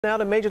Now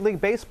to Major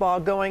League Baseball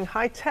going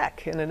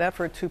high-tech in an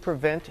effort to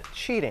prevent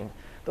cheating.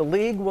 The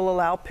league will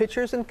allow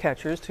pitchers and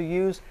catchers to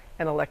use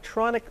an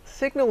electronic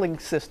signaling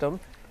system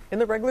in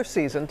the regular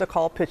season to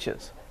call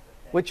pitches.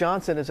 Whit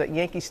Johnson is at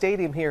Yankee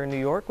Stadium here in New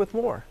York with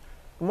more.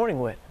 Good morning,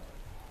 Whit.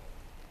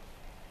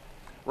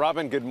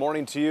 Robin, good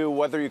morning to you.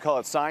 Whether you call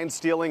it sign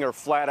stealing or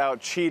flat out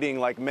cheating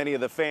like many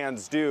of the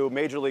fans do,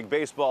 Major League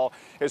Baseball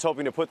is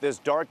hoping to put this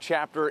dark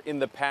chapter in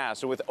the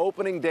past. So with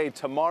opening day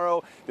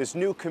tomorrow, this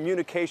new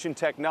communication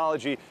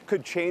technology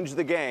could change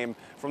the game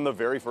from the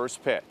very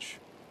first pitch.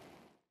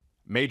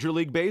 Major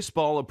League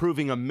Baseball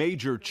approving a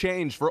major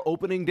change for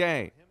opening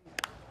day.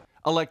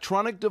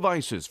 Electronic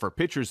devices for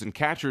pitchers and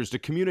catchers to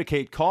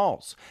communicate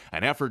calls,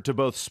 an effort to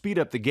both speed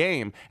up the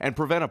game and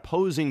prevent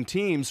opposing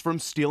teams from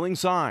stealing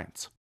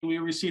signs. We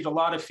received a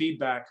lot of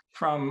feedback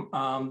from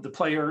the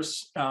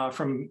players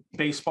from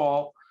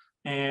baseball,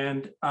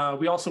 and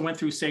we also went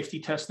through safety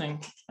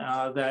testing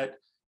that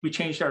we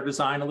changed our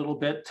design a little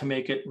bit to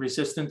make it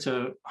resistant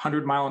to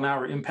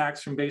 100-mile-an-hour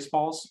impacts from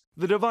baseballs.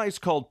 The device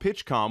called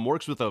PitchCom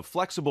works with a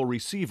flexible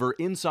receiver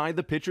inside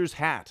the pitcher's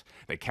hat.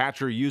 The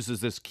catcher uses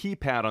this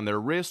keypad on their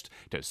wrist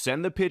to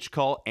send the pitch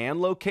call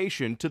and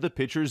location to the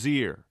pitcher's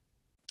ear.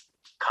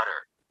 Cutter.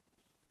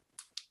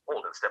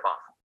 Hold and step off.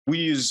 We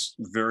use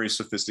very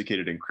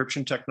sophisticated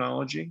encryption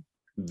technology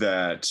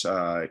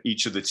that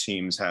each of the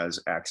teams has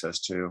access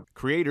to.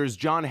 Creators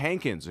John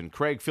Hankins and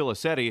Craig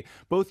Filicetti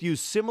both use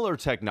similar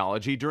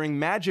technology during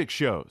magic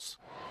shows.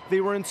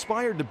 They were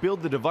inspired to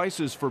build the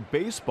devices for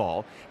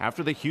baseball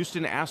after the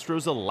Houston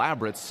Astros'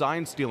 elaborate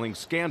sign-stealing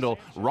scandal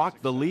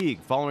rocked the league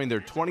following their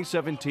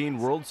 2017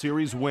 World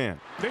Series win.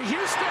 The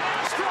Houston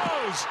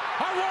Astros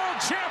are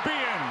world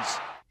champions!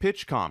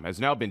 PitchCom has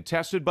now been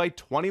tested by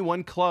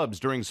 21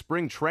 clubs during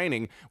spring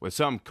training, with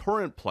some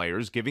current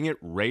players giving it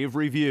rave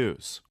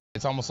reviews.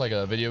 It's almost like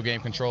a video game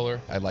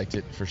controller. I liked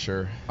it for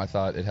sure. I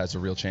thought it has a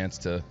real chance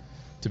to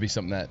be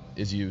something that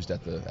is used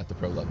at the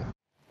pro level.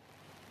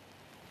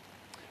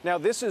 Now,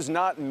 this is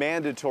not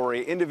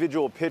mandatory.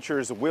 Individual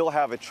pitchers will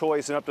have a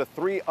choice, and up to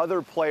 3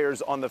 other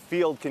players on the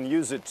field can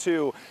use it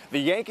too. The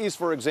Yankees,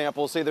 for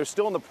example, say they're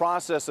still in the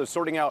process of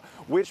sorting out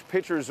which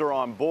pitchers are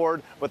on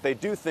board, but they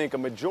do think a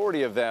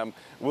majority of them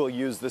will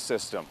use the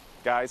system.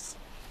 Guys?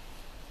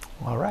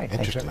 All right,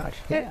 thank you very much.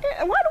 Yeah.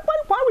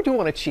 Why would you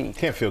want to cheat?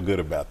 Can't feel good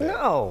about that.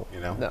 No. You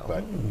know? No.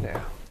 But.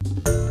 Yeah.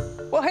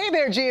 Well, hey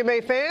there,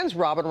 GMA fans.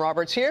 Robin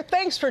Roberts here.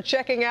 Thanks for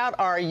checking out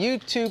our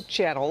YouTube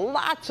channel.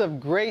 Lots of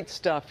great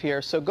stuff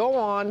here. So go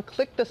on,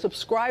 click the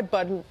subscribe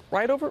button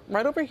right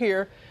over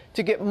here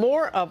to get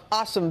more of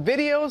awesome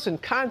videos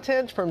and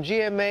content from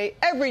GMA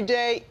every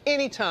day,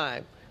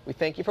 anytime. We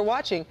thank you for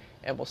watching,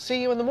 and we'll see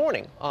you in the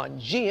morning on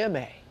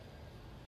GMA.